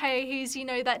Natsuke, who's,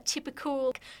 that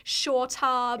typical shorter,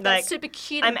 but like, super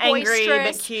cute I'm and boisterous.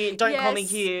 angry but cute. Don't call me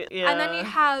cute. Yeah. And then you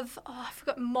have, I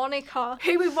forgot, Monica,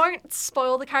 who we won't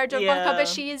spoil the character of Monica, but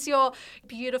she is your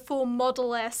beautiful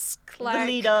model-esque, like,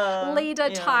 leader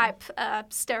type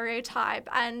stereotype.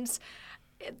 And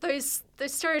those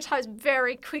stereotypes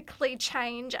very quickly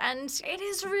change, and it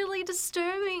is really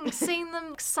disturbing seeing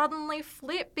them suddenly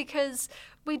flip, because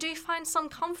we do find some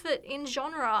comfort in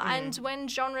genre, and when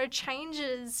genre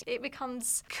changes, it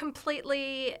becomes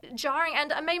completely jarring.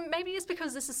 And maybe it's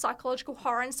because this is psychological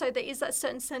horror, and so there is that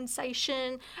certain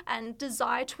sensation and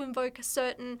desire to invoke a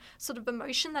certain sort of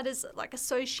emotion that is like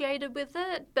associated with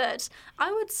it. But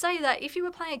I would say that if you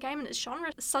were playing a game and its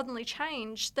genre suddenly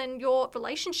changed, then your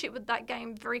relationship with that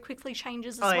game very quickly changes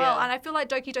as well. Yeah. And I feel like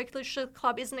Doki Doki Literature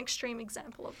Club is an extreme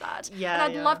example of that. Yeah, and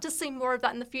I'd love to see more of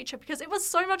that in the future, because it was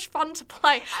so much fun to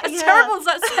play. As terrible as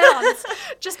that sounds,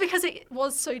 just because it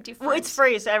was so different. Well, it's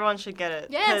free, so everyone should get it.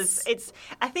 Yes. Because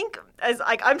I think, as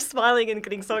like, I'm smiling and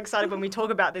getting so excited when we talk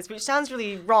about this, which sounds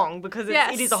really wrong because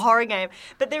it is a horror game.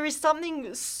 But there is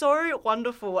something so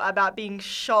wonderful about being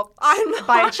shocked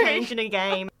by a change in a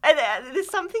game. And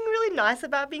there's something really nice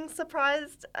about being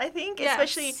surprised, I think,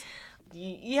 especially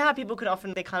how people can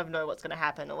often, they kind of know what's going to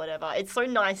happen or whatever. It's so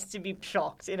nice to be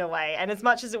shocked in a way. And as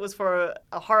much as it was for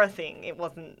a horror thing, it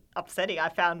wasn't upsetting. I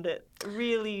found it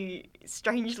really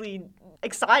strangely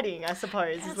exciting, I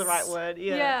suppose, is the right word.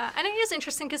 Yeah, and it is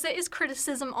interesting because there is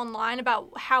criticism online about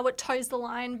how it toes the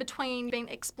line between being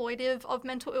exploitive of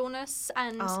mental illness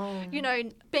and,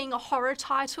 being a horror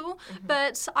title. Mm-hmm.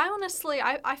 But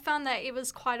I found that it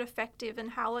was quite effective in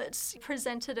how it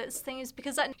presented its things,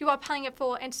 because you are playing it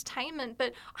for entertainment,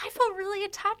 but I felt really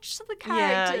attached to the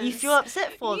characters. Yeah, you feel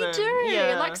upset for them. You do.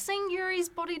 Yeah. Like, seeing Yuri's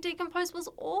body decompose was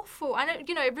awful. And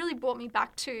it really brought me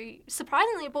back to,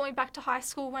 surprisingly, it brought me back to high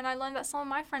school when I learned that some of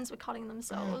my friends were cutting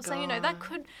themselves. Oh, and,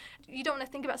 you don't want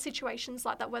to think about situations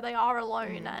like that where they are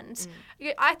alone.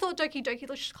 I thought Doki Doki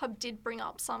Literature Club did bring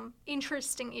up some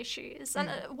interesting issues. And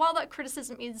while that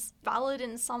criticism is valid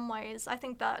in some ways, I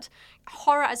think that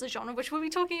horror as a genre, which we'll be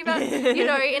talking about,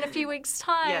 in a few weeks'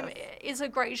 time, is a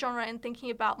great genre in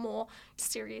thinking about more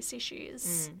serious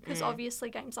issues. Because obviously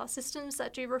games are systems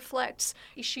that do reflect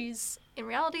issues in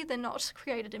reality. They're not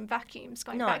created in vacuums,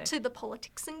 going back to the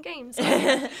politics in games.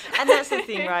 And that's the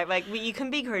thing, right? Like, you can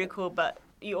be critical, but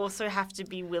you also have to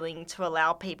be willing to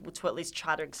allow people to at least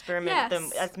try to experiment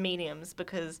them as mediums,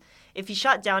 because if you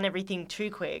shut down everything too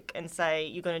quick and say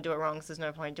you're going to do it wrong, so there's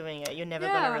no point doing it, you're never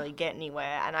going to really get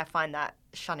anywhere. And I find that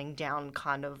shutting down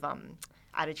kind of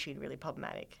attitude really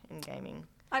problematic in gaming.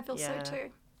 I feel so too.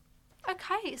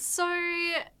 Okay, so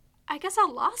I guess our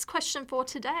last question for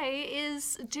today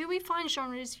is, do we find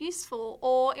genres useful,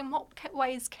 or in what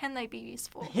ways can they be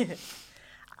useful?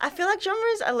 I feel like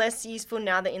genres are less useful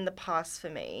now than in the past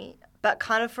for me, but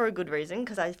kind of for a good reason,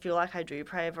 because I feel like I do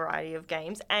play a variety of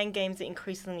games, and games are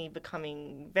increasingly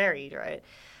becoming varied, right?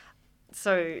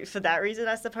 So for that reason,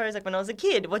 I suppose, like when I was a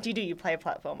kid, what do? You play a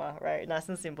platformer, right? Nice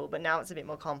and simple, but now it's a bit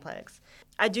more complex.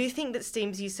 I do think that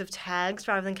Steam's use of tags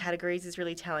rather than categories is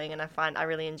really telling, and I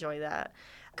really enjoy that.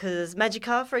 Because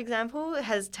Magicka, for example,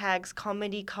 has tags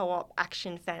comedy, co-op,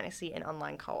 action, fantasy, and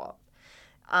online co-op.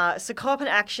 So co-op and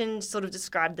action sort of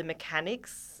describe the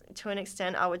mechanics to an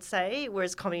extent, I would say,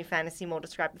 whereas comedy and fantasy more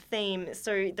describe the theme.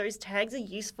 So those tags are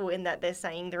useful in that they're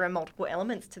saying there are multiple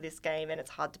elements to this game and it's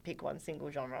hard to pick one single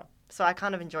genre. So I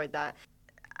kind of enjoyed that.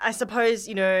 I suppose,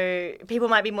 people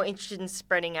might be more interested in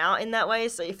spreading out in that way.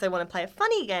 So if they want to play a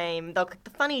funny game, they'll click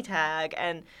the funny tag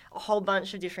and a whole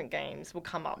bunch of different games will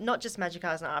come up. Not just Magicka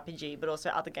as an RPG, but also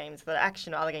other games that are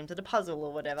action or other games that are puzzle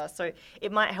or whatever. So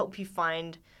it might help you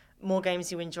find more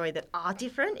games you enjoy that are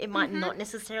different. It might not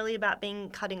necessarily about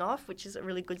being cutting off, which is a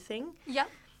really good thing. Yeah.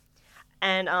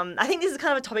 And I think this is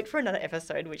kind of a topic for another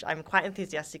episode, which I'm quite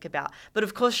enthusiastic about. But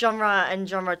of course, genre and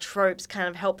genre tropes kind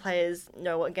of help players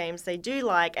know what games they do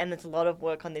like, and there's a lot of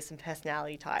work on this in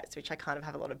personality types, which I kind of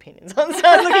have a lot of opinions on. So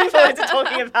I'm looking forward to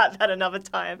talking about that another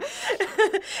time.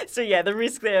 So yeah, the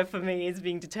risk there for me is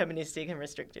being deterministic and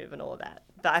restrictive and all of that.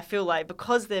 But I feel like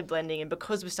because they're blending and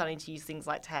because we're starting to use things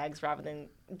like tags rather than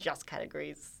just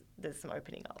categories, there's some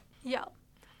opening up. Yeah.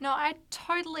 No, I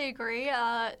totally agree.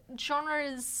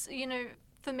 Genres,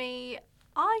 for me,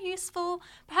 are useful,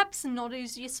 perhaps not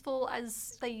as useful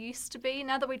as they used to be.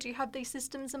 Now that we do have these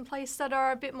systems in place that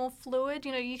are a bit more fluid,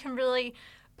 you can really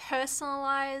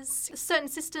personalize certain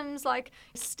systems like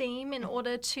Steam in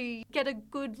order to get a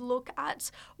good look at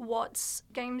what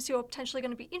games you're potentially going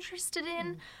to be interested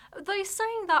in. Though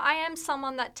saying that, I am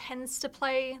someone that tends to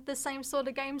play the same sort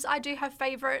of games. I do have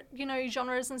favourite,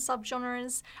 genres and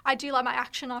subgenres. I do like my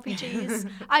action RPGs.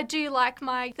 I do like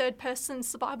my third-person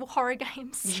survival horror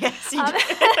games. Yes, you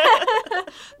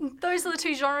do. Those are the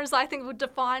two genres I think would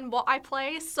define what I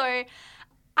play. So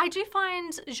I do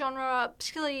find genre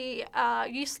particularly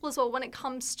useful as well when it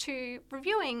comes to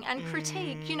reviewing and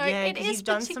critique. It is you've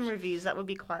done some reviews. That would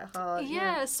be quite hard.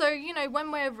 Yeah, so, when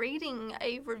we're reading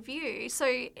a review, so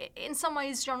in some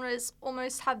ways genres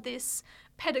almost have this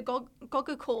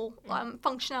pedagogical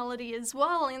functionality as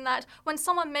well, in that when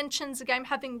someone mentions a game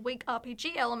having weak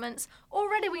RPG elements,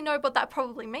 already we know what that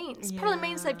probably means. Probably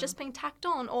means they've just been tacked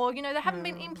on, or they haven't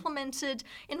been implemented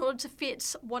in order to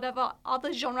fit whatever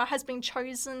other genre has been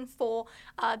chosen for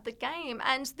the game.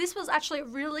 And this was actually a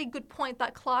really good point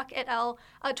that Clark et al.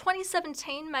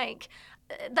 2017 make.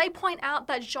 They point out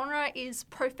that genre is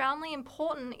profoundly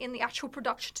important in the actual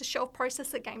production to shelf process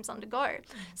that games undergo.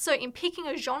 So in picking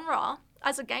a genre,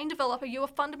 as a game developer, you are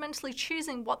fundamentally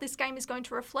choosing what this game is going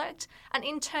to reflect, and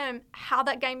in turn, how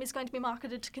that game is going to be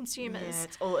marketed to consumers.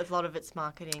 Yeah, a lot of it's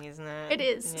marketing, isn't it? It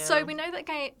is. Yeah. So we know that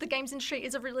the games industry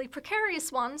is a really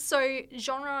precarious one, so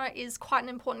genre is quite an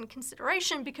important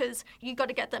consideration because you got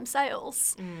to get them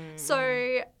sales.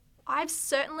 So I've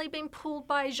certainly been pulled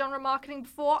by genre marketing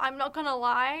before. I'm not going to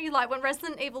lie. Like when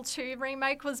Resident Evil 2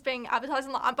 remake was being advertised,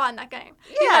 I'm like, I'm buying that game.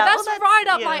 Yeah, that's right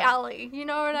up my alley. You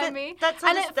know what I mean?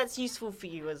 That's useful for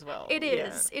you as well. It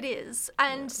is. It is.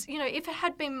 And, if it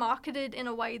had been marketed in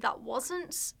a way that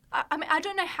wasn't, I mean, I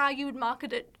don't know how you would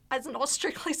market it as not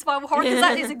strictly survival horror, because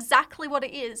that is exactly what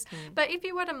it is. But if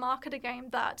you were to market a game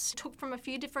that took from a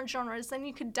few different genres, then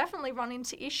you could definitely run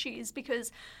into issues,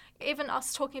 because even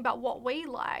us talking about what we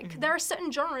like, there are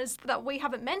certain genres that we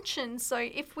haven't mentioned. So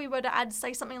if we were to add,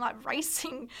 say, something like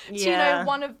racing to,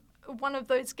 one of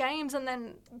those games and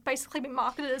then basically be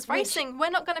marketed as racing,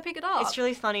 we're not going to pick it up. It's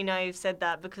really funny now you've said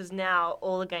that, because now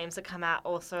all the games that come out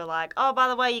also like, oh, by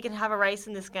the way, you can have a race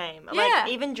in this game. Yeah. Like,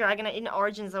 even Dragon in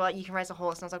Origins, they're like, you can race a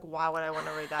horse. And I was like, why would I want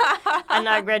to read that? And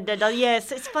I read that.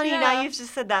 Yes, it's funny now you've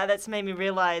just said that. That's made me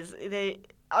realise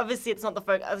obviously it's not the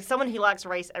focus. Someone who likes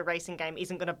a racing game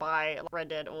isn't going to buy Red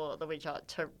Dead or The Witcher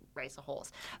to race a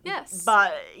horse. Yes.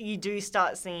 But you do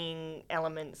start seeing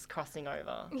elements crossing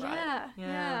over, right?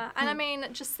 Yeah. And I mean,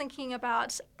 just thinking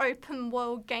about open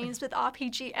world games with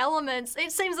RPG elements,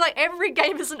 it seems like every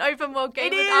game is an open world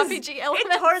game with RPG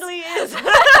elements. It totally is.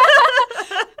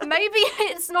 Maybe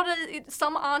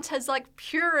some aren't as like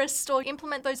purist or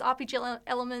implement those RPG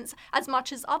elements as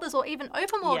much as others, or even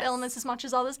open world elements as much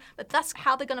as others, but that's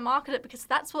how they're going to market it, because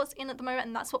that's what's in at the moment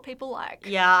and that's what people like.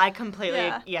 Yeah, I completely,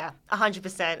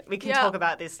 100%. We can talk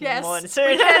about this more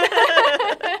soon.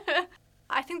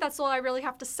 I think that's all I really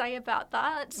have to say about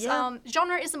that. Yeah.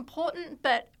 Genre is important,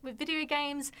 but with video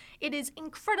games, it is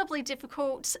incredibly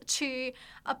difficult to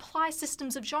apply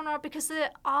systems of genre, because there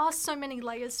are so many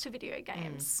layers to video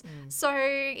games. So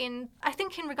I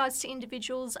think in regards to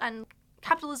individuals and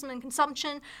capitalism and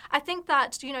consumption, I think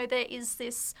that, there is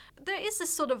this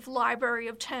sort of library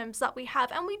of terms that we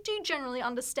have, and we do generally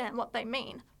understand what they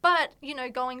mean. But,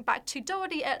 going back to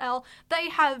Doherty et al., they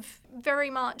have very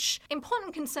much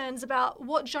important concerns about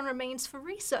what genre means for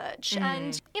research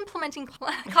and implementing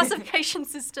classification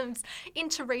systems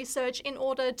into research in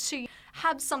order to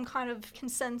have some kind of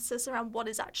consensus around what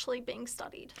is actually being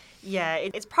studied. Yeah,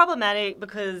 it's problematic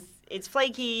because it's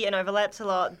flaky and overlaps a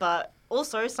lot, but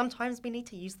also sometimes we need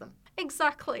to use them.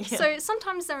 Exactly. Yeah. So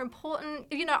sometimes they're important.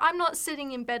 I'm not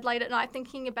sitting in bed late at night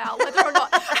thinking about whether or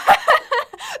not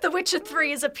The Witcher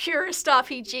 3 is a purist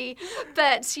RPG.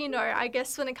 But, I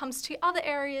guess when it comes to other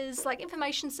areas like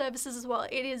information services as well,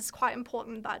 it is quite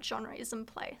important that genre is in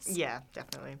place. Yeah,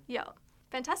 definitely. Yeah.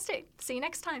 Fantastic. See you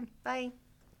next time. Bye.